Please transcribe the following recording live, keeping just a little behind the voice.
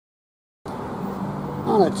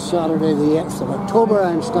And it's Saturday the 8th of October.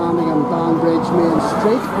 I'm standing in Banbridge Main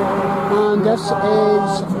Street, and this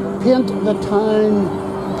is Paint the Town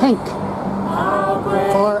Pink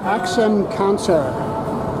for Action Cancer.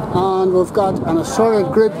 And we've got an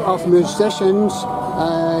assorted group of musicians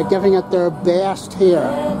giving it their best here.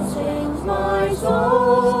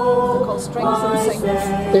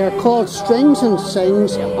 They're called Strings and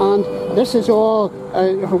Sings, and this is all,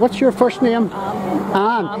 what's your first name?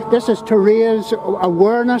 Anne. This is to raise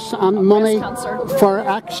awareness and money for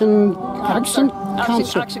Action Cancer.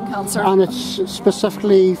 And it's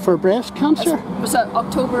specifically for breast cancer?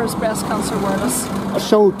 October is Breast Cancer Awareness.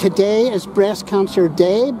 So today is Breast Cancer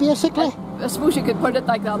Day, basically? I suppose you could put it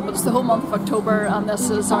like that, but it's the whole month of October, and this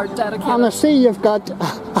is our dedicated... And I see you've got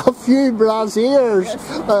a few braziers,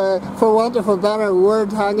 yes. For want of a better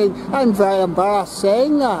word, hanging. I'm very embarrassed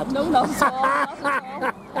saying that. No, not at all. Not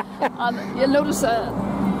at all. And you'll notice the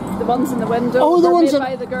ones in the window were made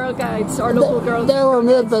by the Girl Guides, or local Girl Guides. They were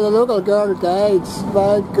made by the local Girl Guides.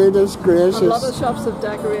 My goodness gracious. And a lot of shops have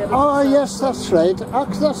decorated. Oh yes, that's right.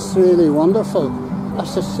 That's really wonderful.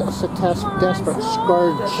 It's a desperate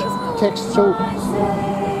scourge. Takes so.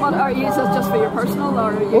 What are you? Is this just for your personal,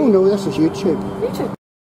 or are you? Oh no, this is YouTube. YouTube.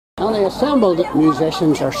 And the assembled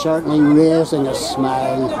musicians are certainly raising a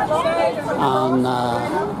smile and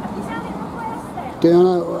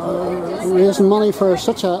raising money for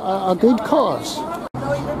such a good cause.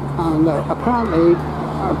 And apparently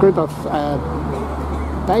a group of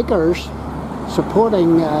bikers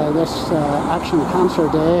supporting this Action Cancer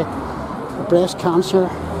Day. Breast cancer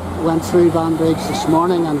went through Banbridge this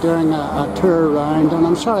morning and during a tour around, and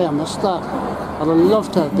I'm sorry I missed that. I'd have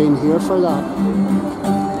loved to have been here for that.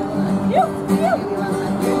 Yeah.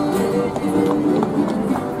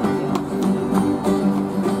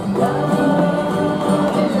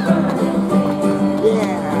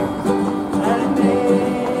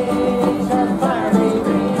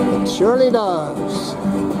 It surely does.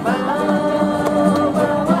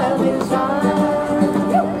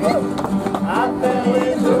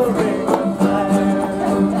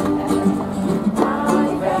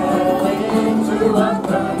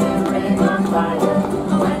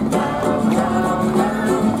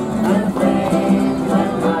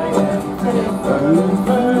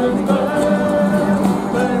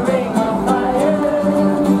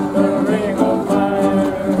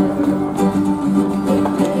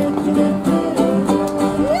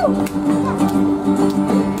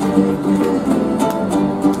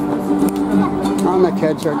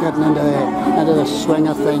 Kids are getting into the swing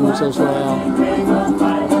of things as well.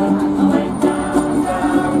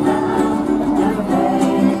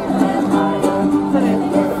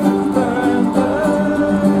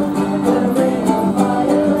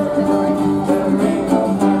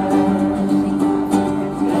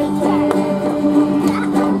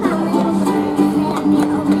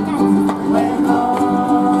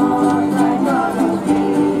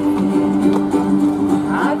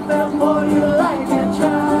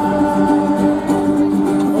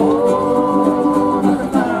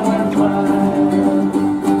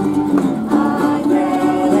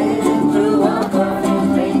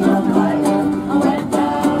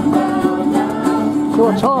 So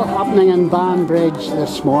it's all happening in Banbridge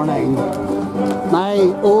this morning. My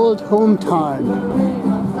old hometown.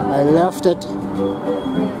 I left it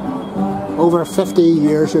over 50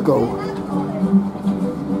 years ago.